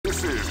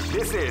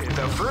This is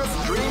the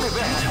first dream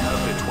event of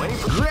the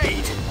 21st.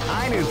 Great!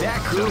 I knew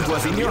that groove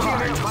was in your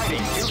heart.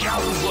 Fighting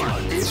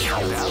 2001 is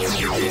about to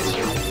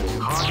begin.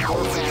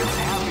 Hardcore fans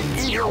have been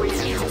eagerly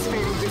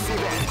anticipating this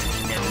event,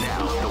 and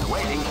now the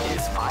waiting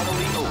is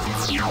finally over.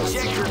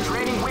 Check your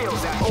training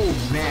wheels out. Oh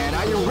man,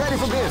 are you ready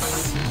for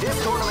this? This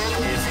tournament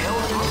is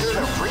held under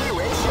the free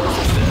ratio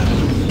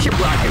system. Keep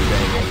rocking,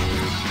 baby.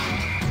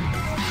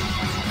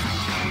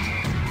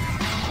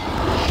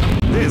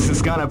 This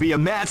is gonna be a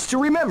match to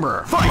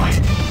remember.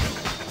 Fight!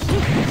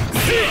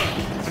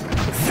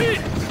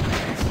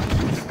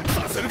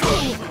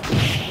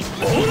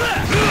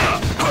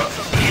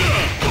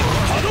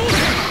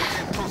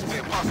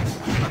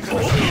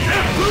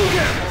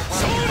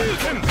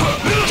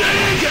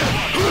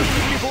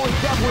 People is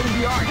definitely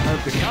the art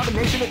of the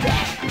combination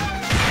attack.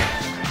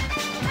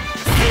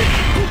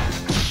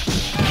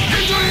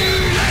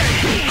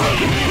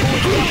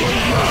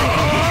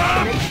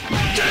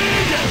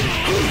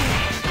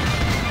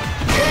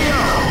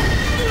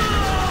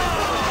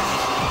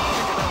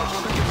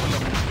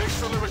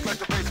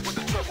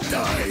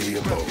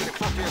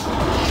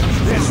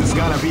 This is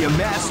gonna be a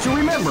match to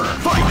remember.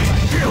 Fight!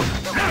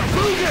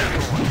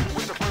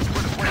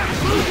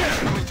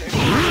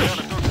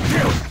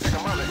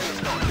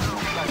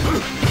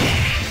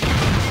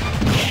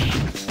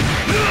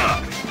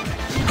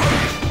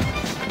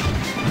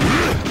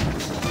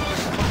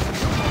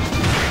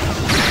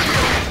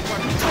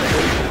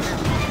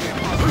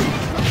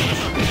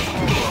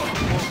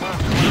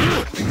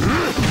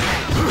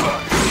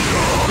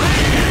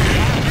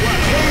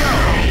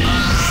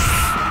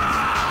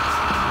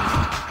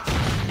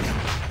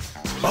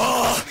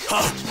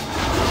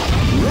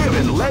 Live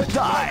and let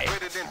die.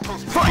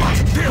 Fight!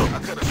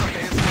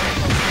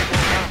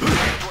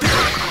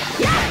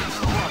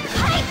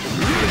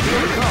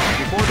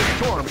 Before the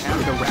storm and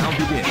the round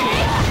begins.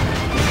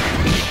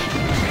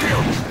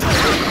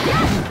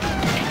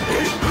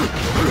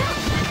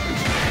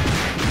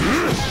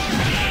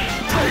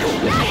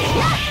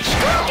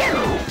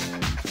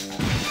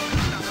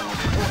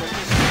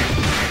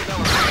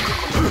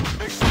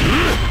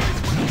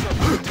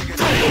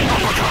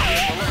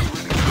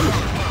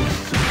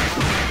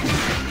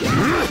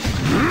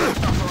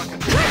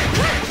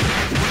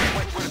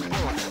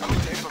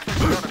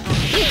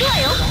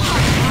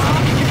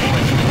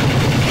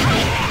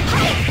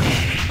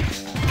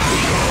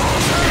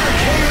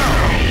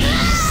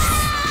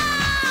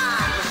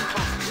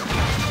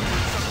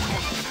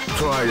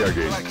 Try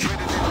again.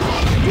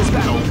 This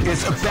battle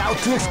is about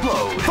to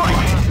explode. Fight!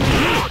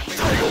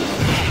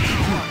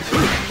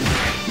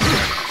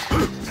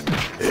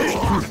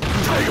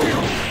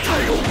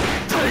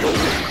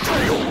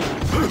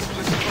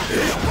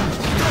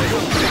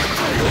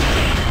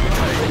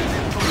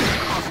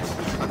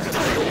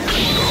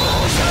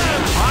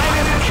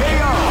 Final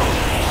KO!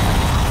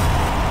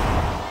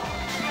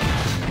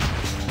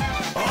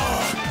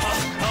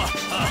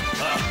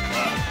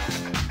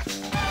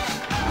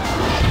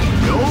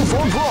 No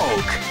for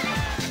broke!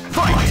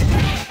 Fight!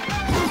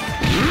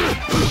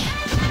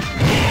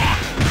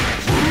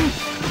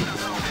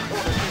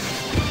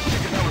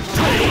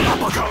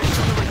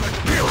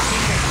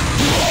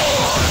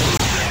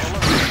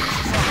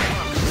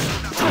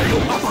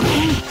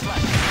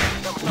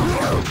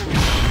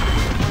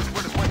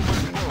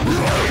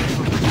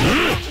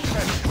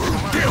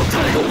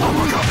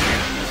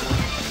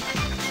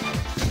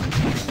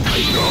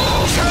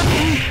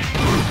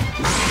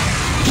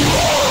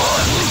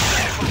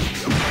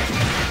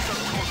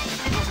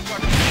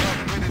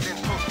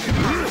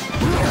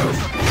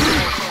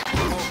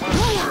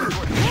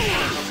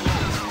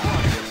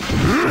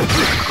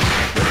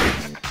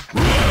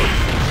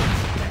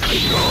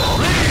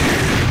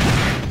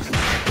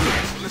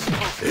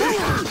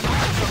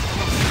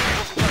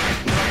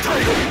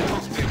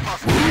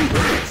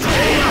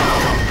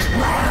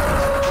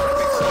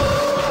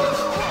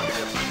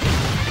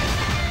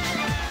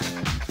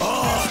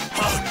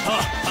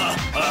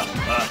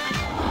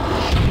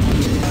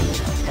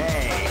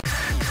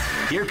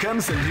 Here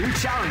comes a new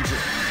challenger.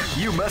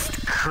 You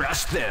must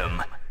crush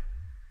them.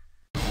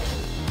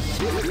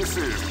 This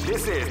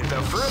is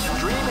the first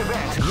dream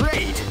event.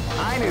 Great!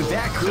 I knew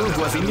that groove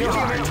was in your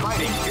heart.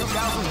 Fighting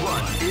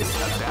 2001 is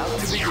about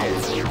to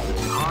begin.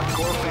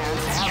 Hardcore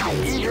fans have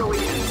been eagerly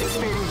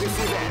anticipating this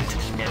event,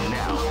 and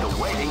now the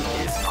waiting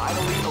is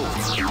finally over.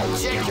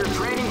 Check your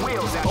training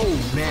wheels out. Oh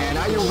man,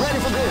 are you ready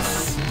for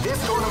this? This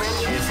tournament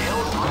is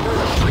held under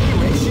the free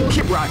ratio.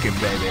 Keep rocking,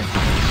 baby.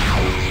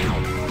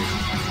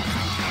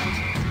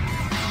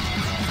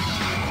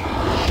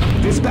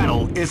 This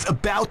battle is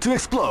about to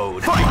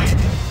explode. Fight!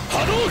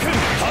 Hadouken!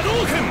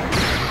 Hadouken!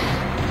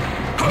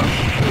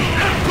 Hadouken!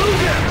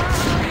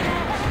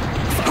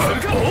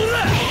 Hadouken!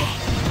 Hadouken!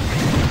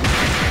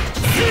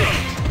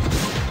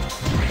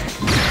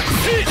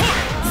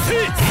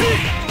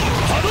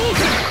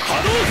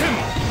 Hadouken!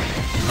 Hadouken!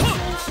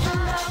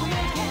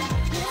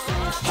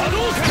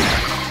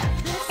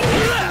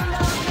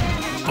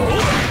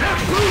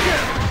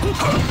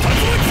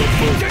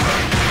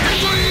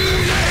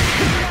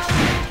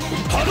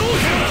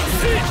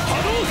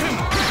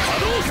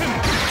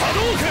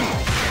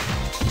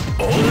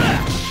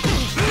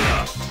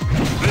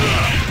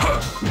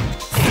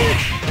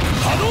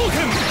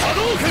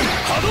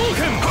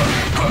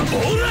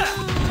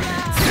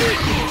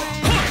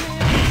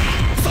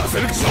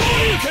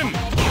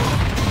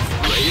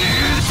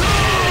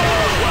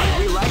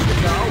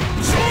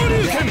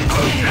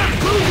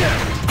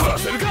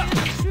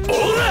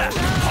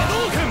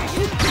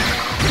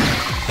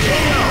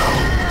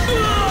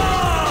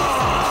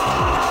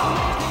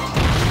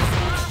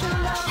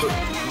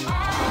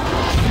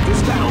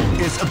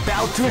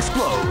 about to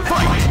explode.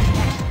 Fight!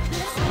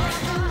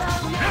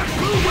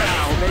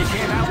 Wow, they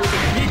came out with a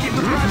sneaky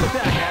surprise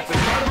attack at the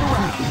start of the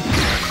round.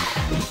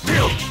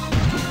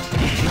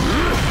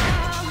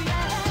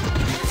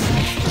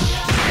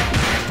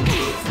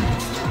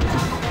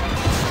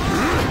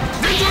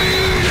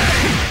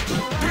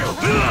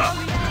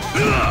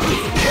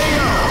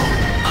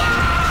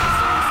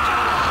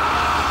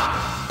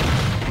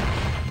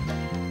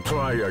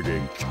 Try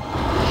again.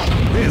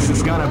 This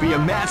is gonna be a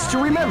match to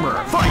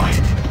remember.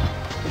 Fight!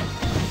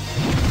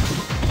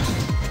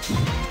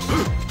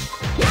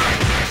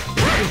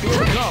 Feel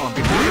the calm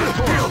before the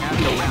storm as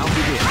the round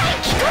begins.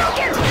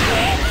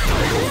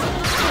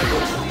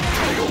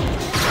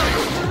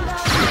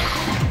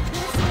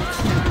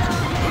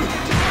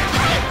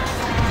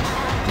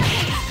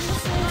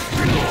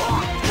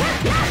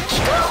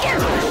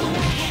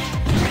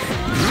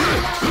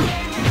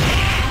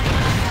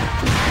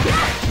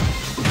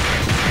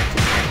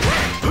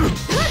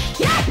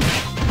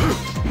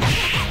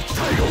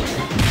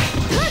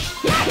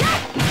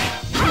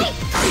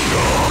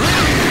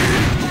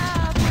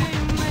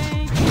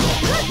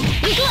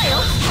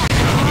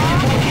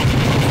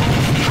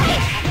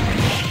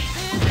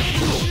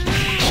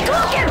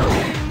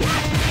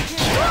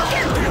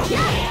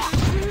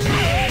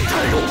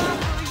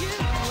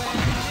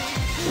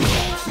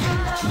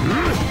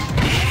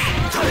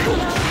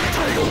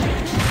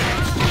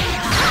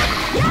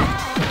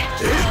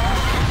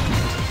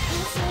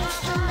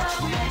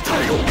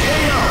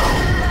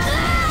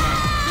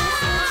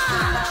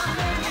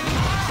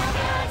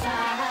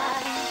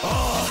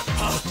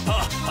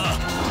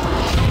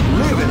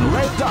 Live and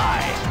let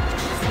die.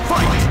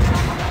 Fight!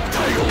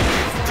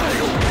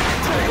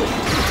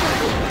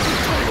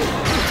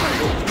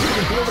 You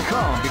can feel the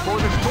calm before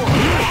the storm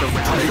as the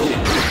round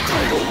begins.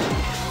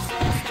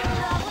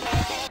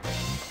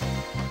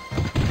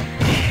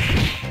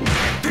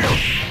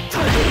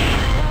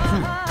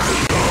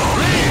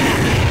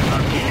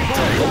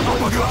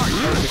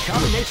 The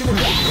combination of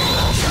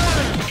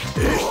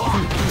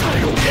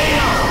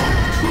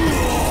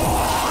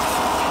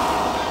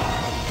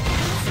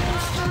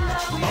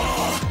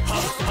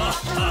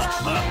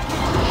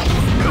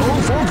go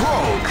for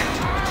broke.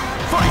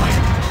 Fight!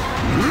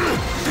 You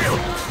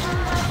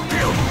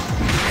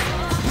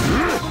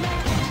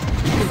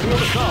can feel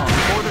the calm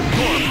before the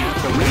storm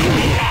as the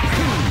ring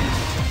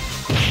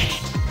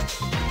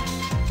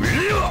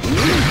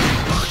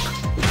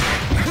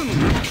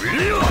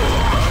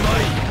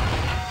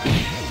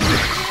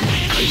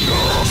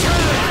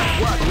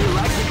what, you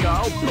like to go?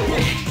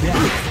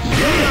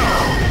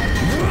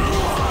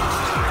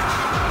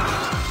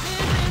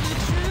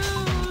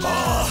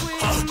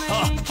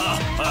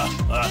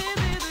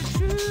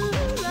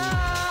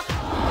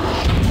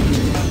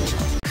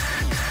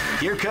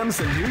 Here comes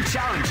a new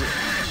challenger.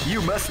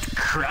 You must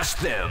crush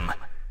them.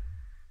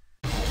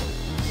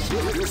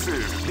 This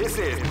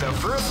is the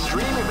first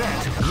dream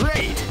event.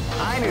 Great!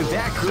 I knew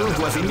that groove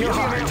was in your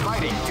heart.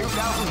 Fighting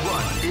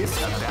 2001 is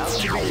about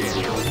to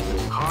begin.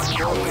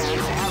 Hardcore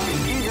fans have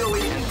been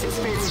eagerly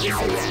anticipating this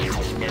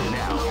event. And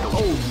now,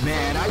 oh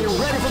man, are you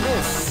ready for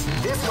this?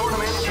 This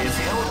tournament is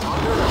held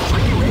under the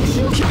free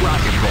ratio. Keep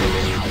rocking,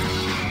 baby.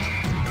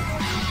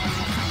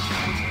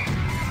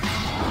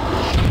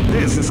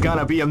 This is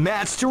gonna be a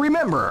match to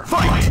remember.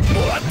 Fight!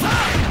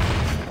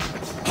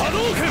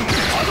 Hadouken!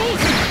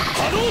 Hadouken!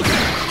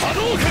 Hadouken!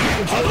 Hadouken!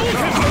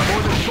 Hadouken!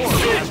 Before the storm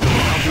as the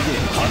round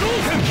begins.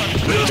 Hadouken!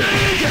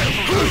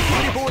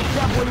 People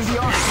grappling the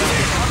arm.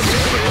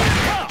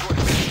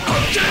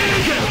 That's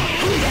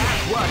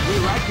what we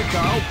like to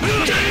call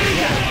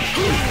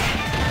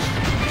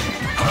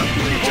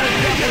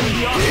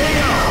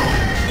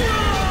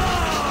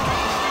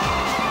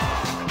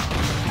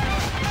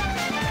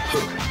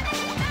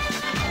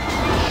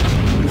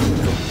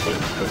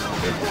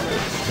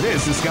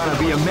This is gonna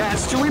be a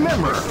match to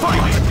remember.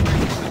 Fight!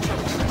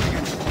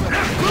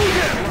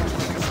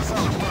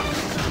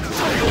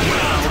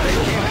 They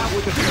came out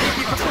with a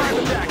sneaky surprise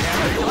attack at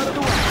the start of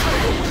the round.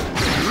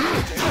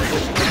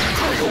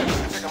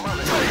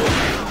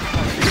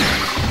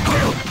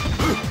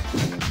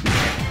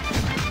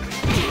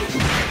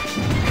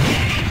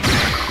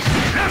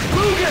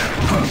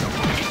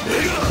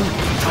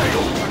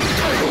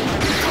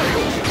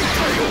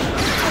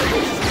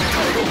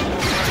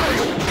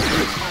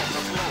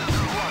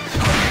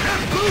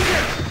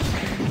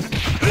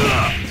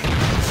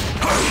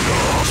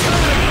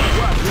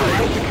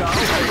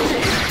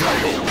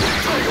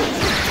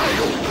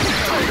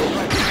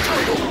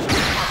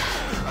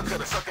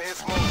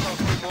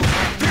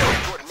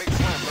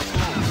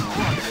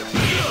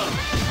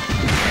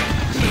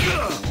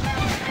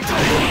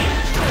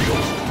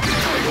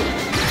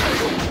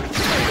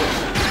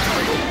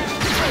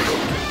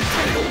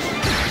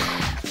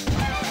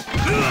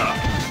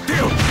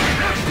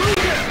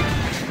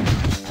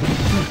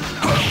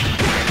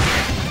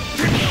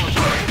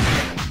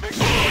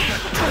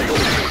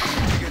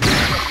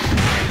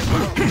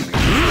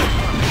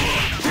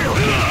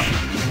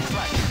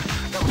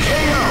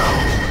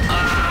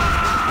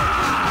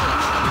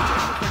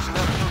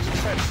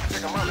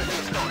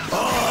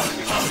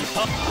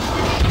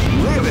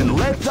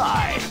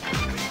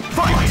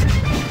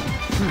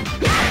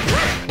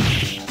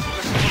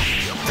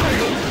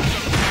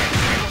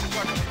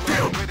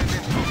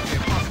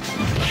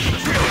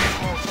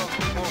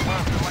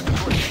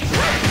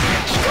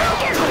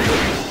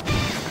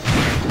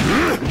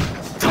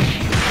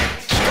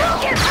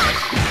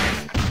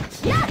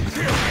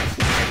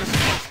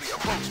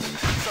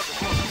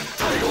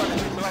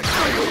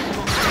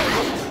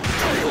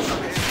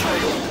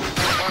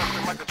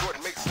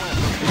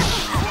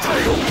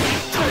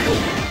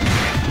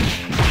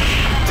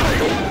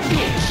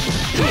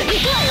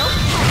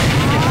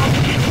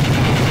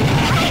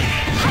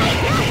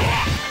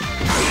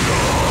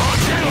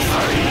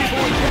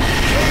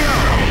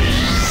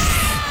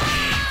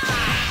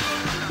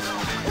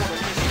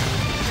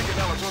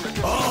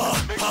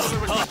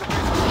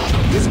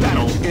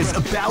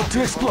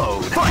 to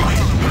explode. Fight!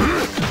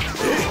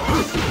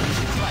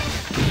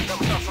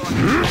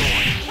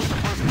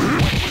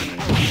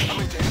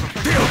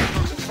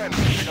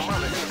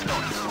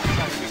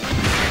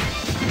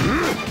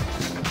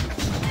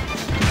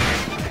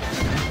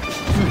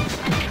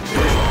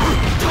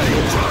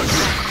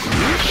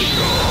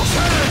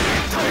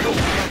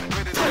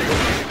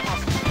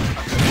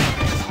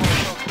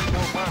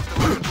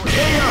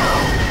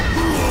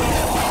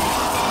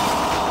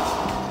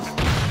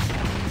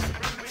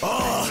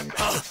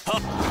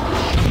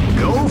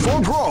 Go for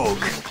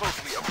broke.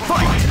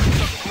 Fight!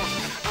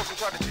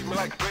 They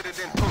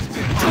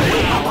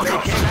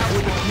came out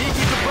with a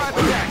sneaky surprise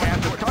attack at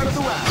the start of the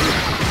round.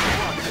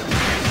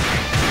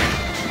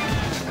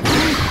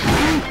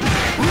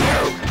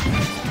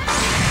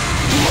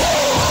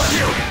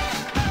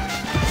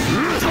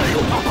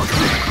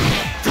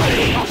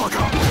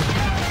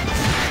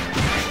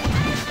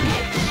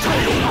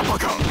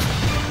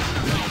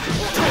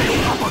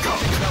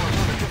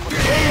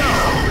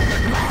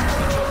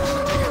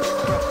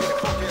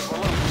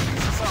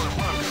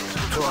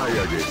 Try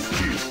again,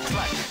 kid.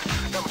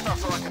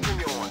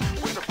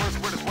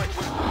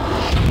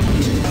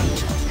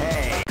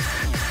 Hey,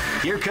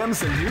 here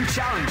comes a new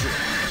challenger.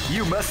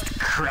 You must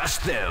crush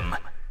them.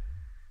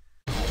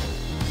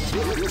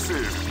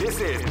 This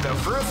is the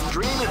first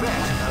dream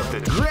event of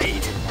the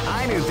great.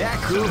 I knew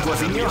that groove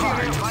was in your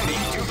heart. Fighting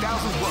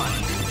 2001.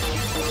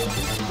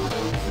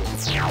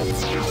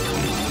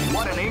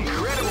 What an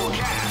incredible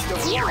cast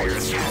of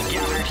warriors has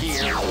gathered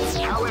here.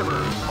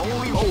 However,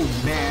 only... Oh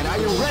man, are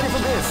you ready for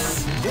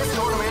this? This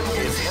tournament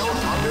is held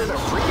under the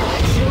free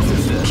ratio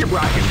system. Keep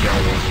rocking,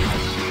 baby.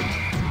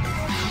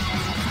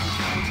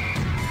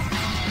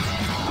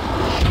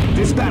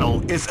 This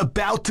battle is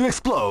about to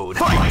explode.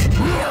 Fight!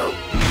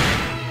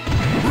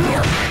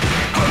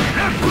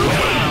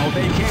 Wow,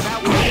 they came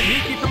out with a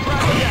sneaky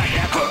surprise attack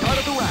at the start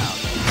of the round.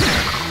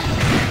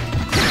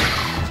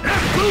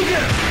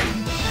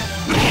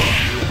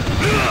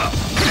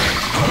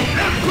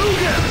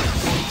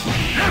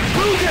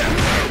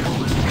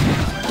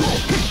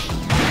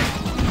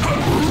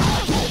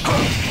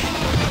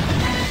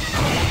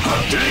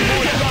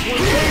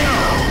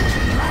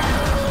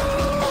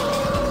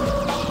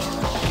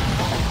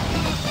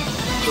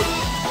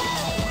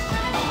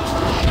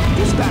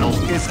 This battle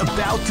is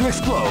about to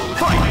explode.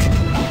 Fight!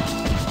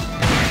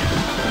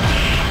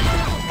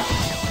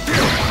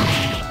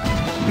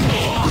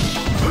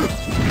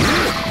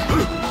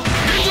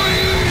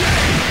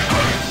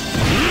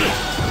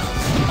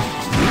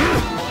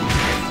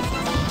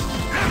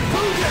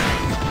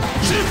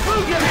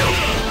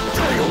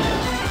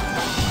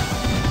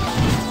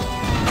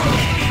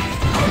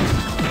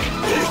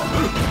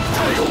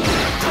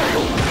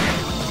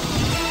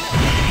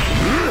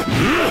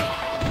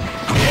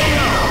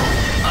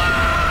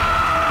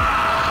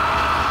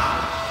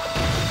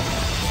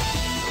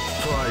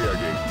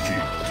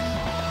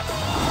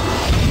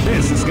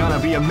 This is gonna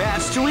be a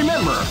match to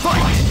remember.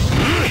 Fight!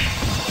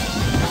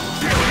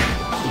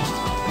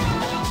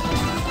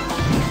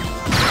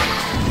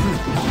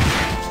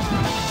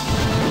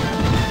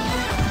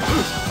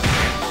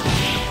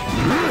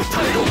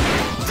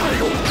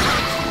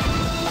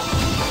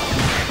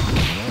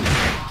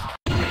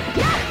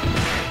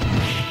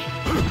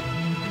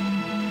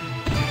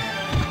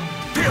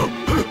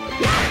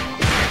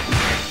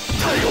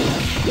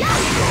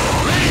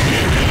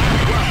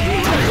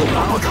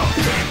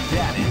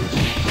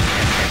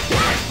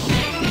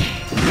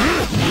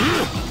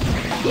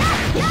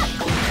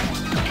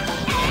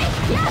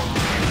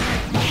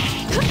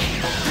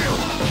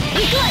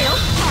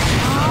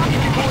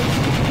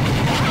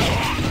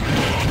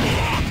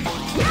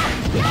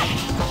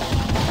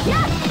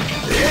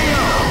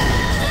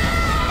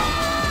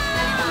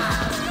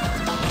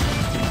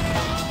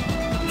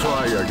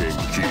 Try again,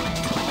 kid.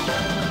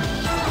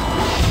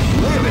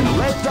 Live and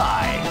let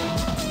die.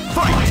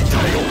 Fight!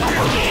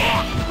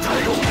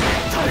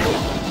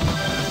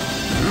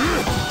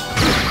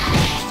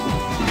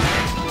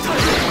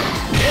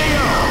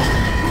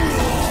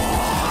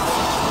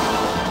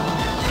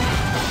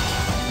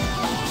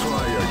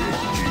 Try again,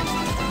 kid.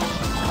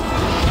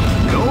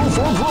 Go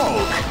for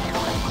broke.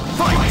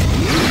 Fight!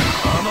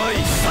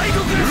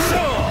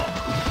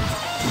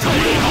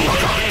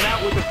 Came out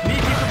with a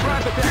sneaky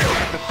surprise attack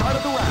at the start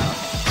of the round.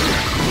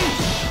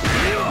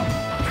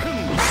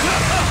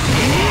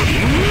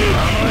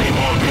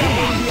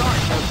 The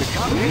art of the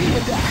combination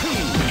attack.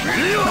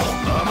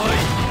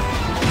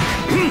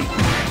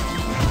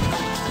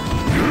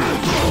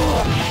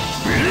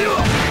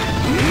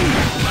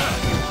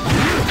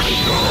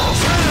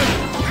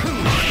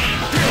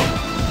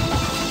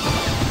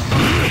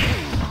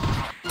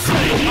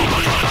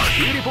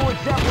 Beautiful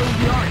example in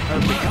the art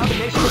of the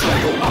combination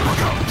attack.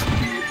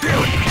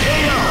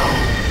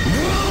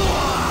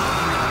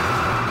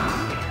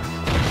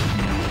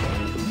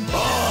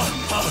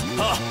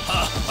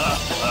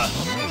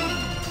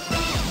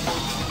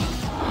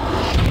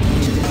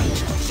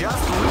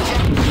 Just look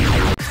at...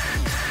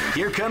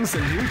 Here comes a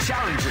new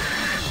challenger.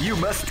 You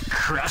must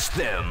crush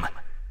them.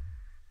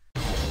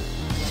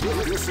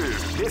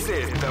 This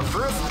is the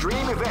first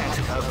dream event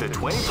of the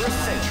 21st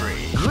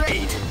century.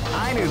 Great!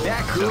 I knew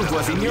that groove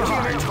was in your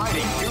heart.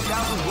 Fighting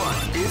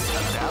 2001 is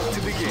about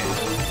to begin.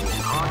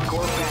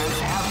 Hardcore fans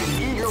have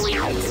been eagerly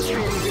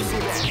anticipating this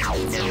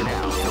event, and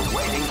now the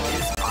waiting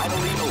is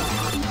finally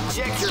over.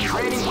 Check your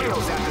training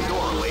wheels at the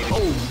door, ladies.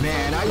 Oh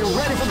man, are you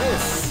ready for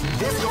this?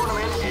 This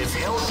tournament is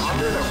held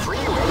under the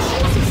free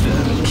ratio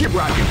system. Keep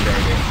rocking,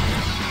 baby.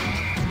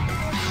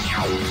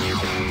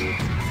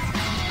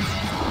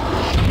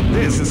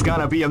 This is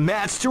gonna be a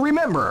match to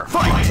remember.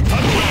 Fight!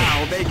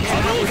 Wow, they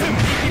can't hold him.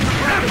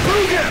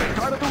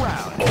 Card of the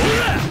round.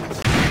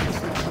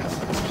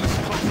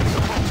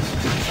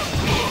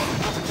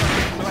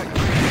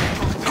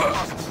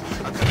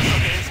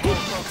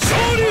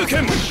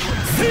 Shoryuken!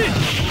 See!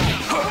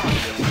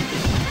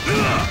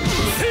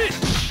 See!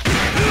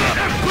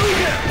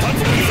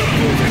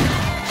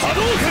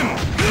 Hadouken!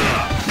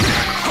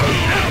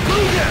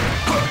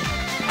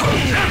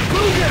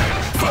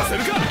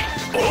 Saseru ka?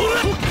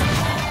 Ora!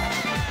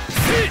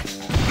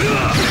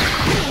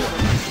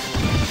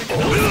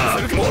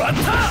もらった。行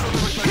く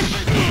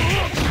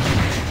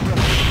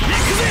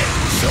ぜ、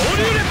昇竜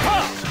連覇。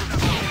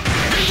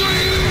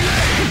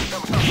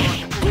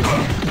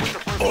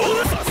オー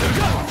ラさせる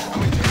か。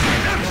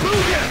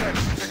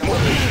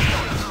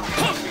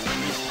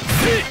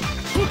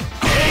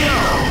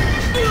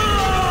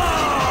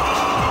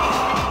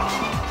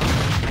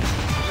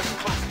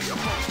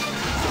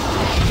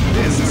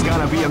This is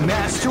gonna be a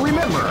match to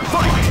remember.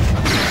 Fight!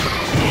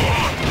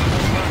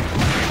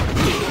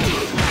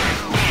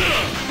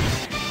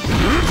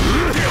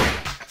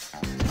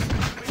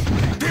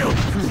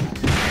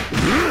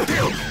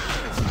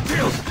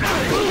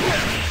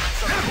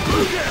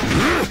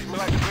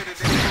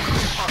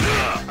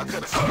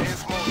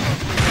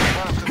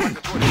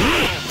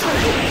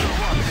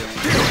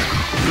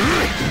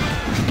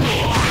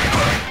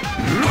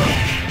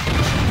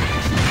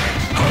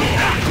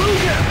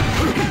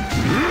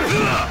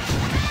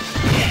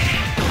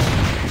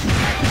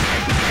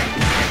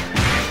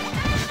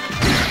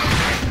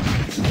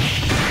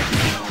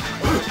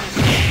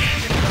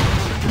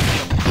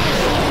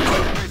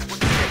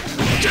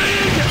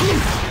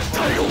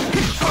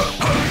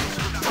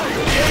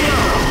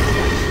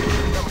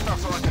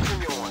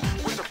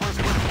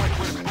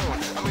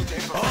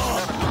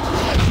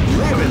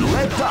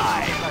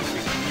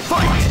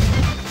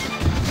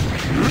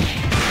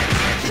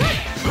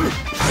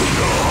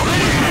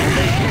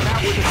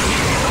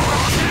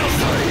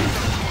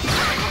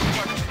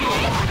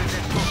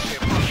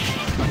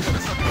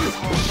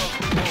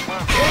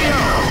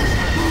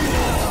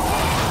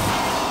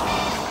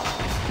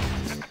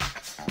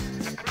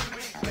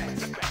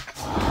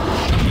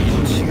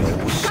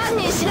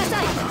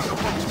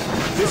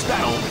 This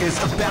battle is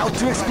about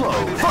to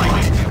explode.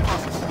 Fight!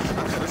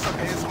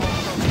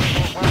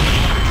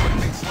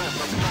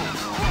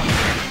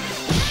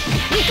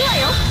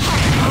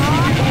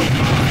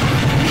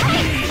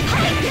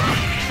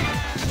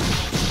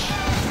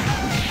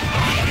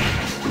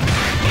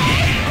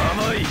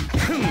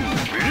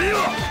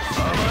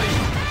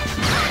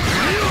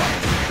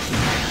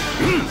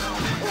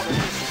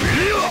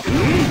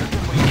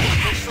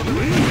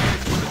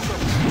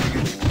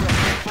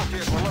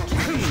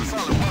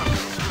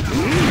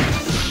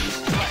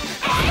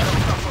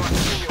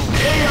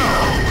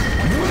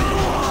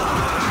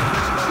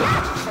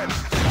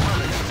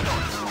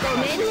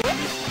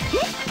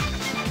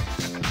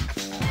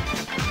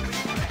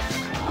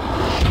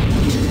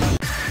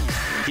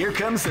 Here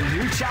comes a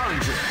new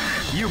challenger.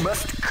 You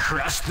must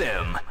crush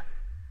them.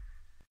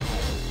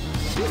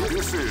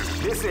 This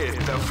is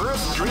the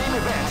first dream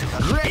event.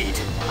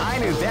 Great! I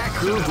knew that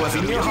groove was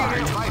in your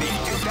heart. Fighting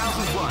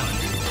 2001.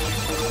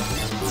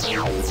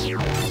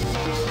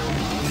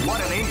 What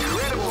an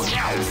incredible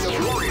cast of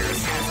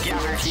warriors has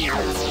gathered here.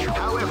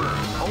 However,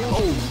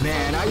 oh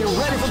man, are you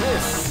ready for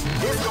this?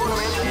 This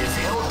tournament is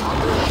held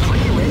under the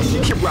free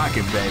ratio. Keep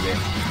rocking, baby.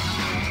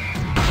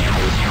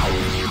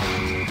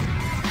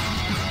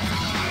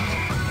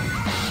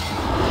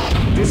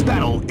 This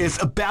battle is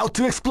about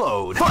to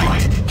explode.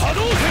 Fight!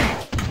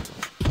 Hadouken!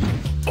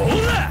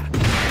 Ora!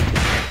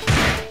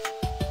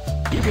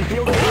 You can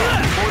feel the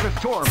calm before the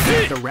storm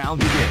as the round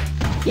begins.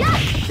 Yeah!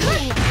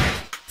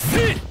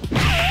 See!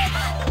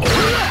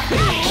 Ora!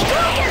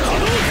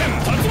 Hadouken!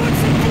 Tatsumaki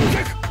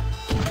Senpoukeku!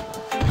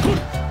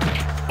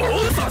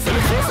 Ora!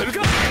 Saseru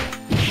ka?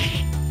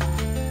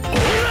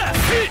 Ora!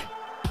 See!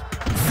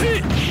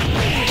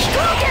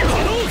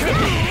 Hadouken!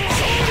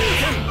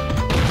 Shoryuken!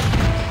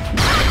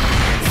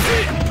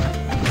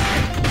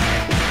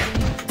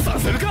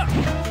 Saseru ka?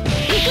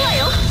 Iku wa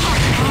yo!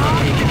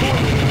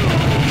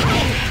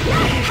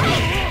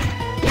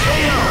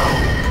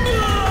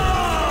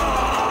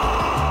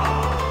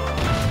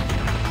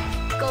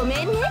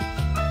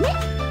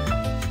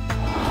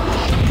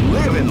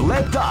 Live and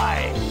let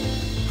die.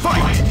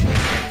 Fight!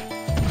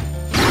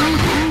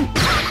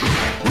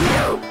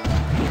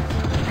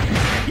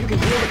 You can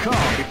feel the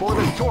calm before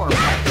the storm as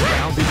the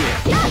round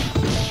begins.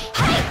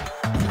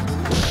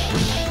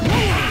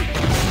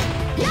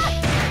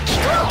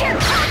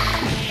 Hadouken!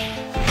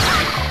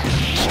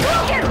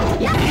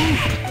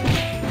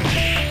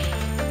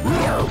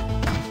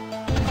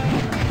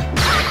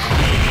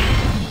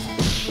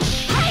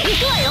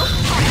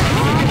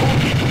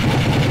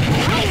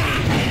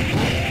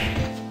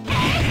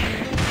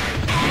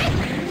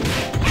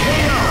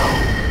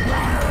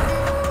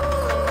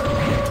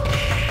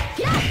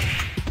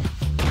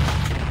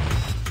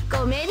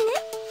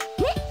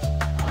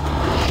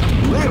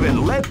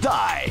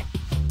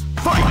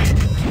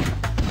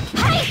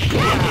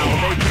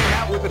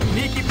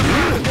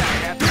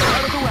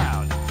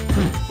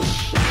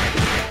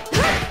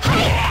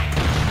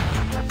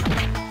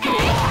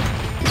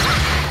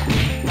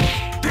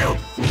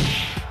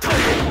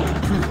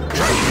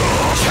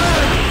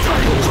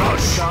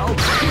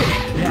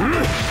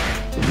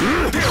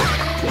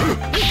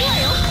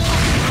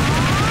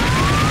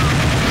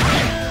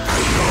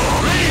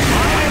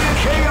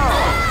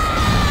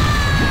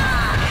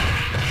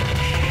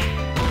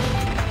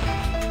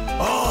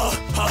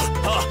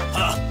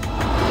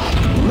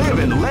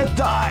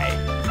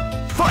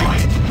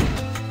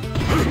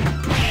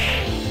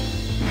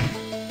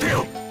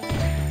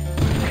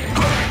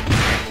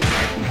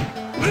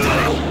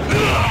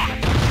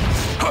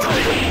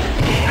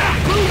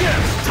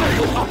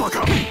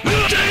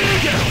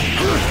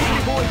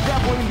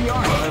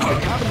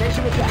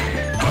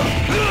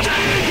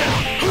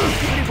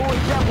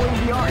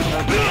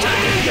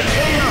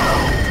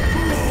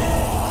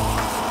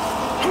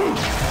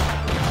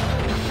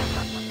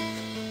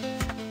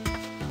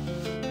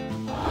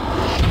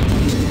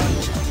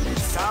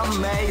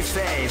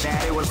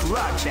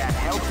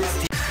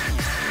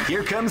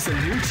 Here comes a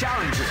new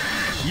challenger.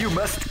 You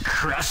must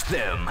crush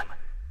them.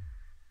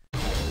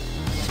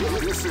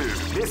 This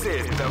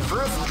is the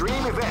first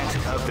dream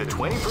event of the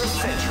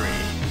 21st century.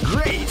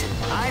 Great!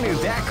 I knew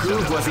that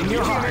groove was in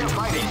your heart.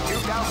 Fighting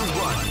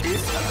 2001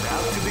 is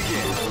about to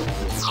begin.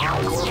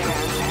 Hardcore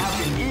fans have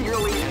been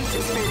eagerly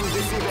anticipating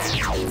this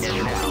event,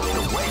 and now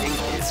the waiting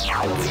is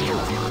finally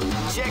over.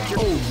 Check your...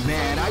 Oh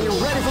man, are you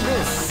ready for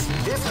this?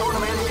 This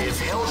tournament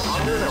is held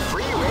under the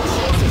free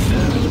ratio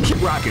system.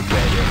 Keep rocking,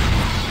 baby.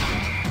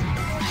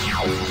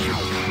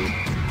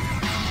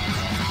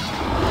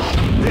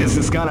 This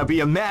is gonna be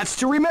a match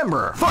to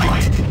remember.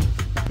 Fight!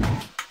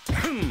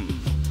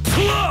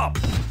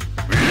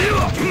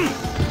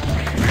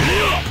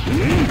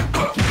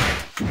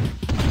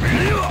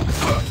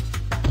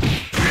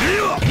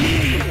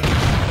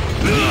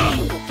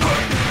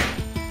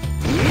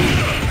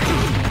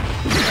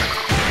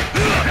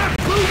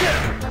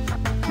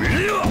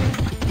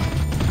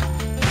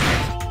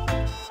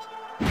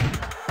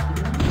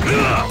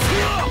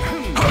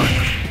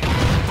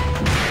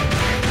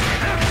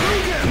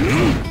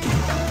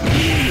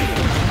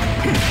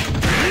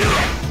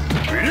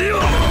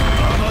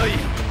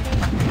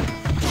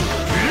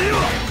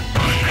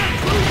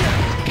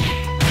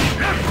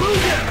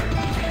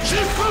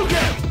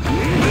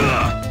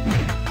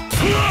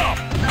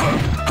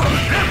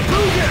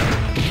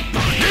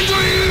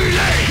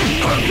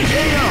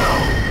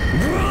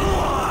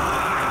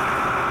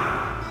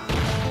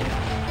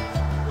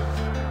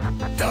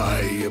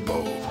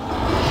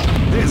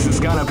 This is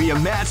gonna be a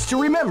match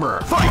to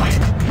remember. Fight!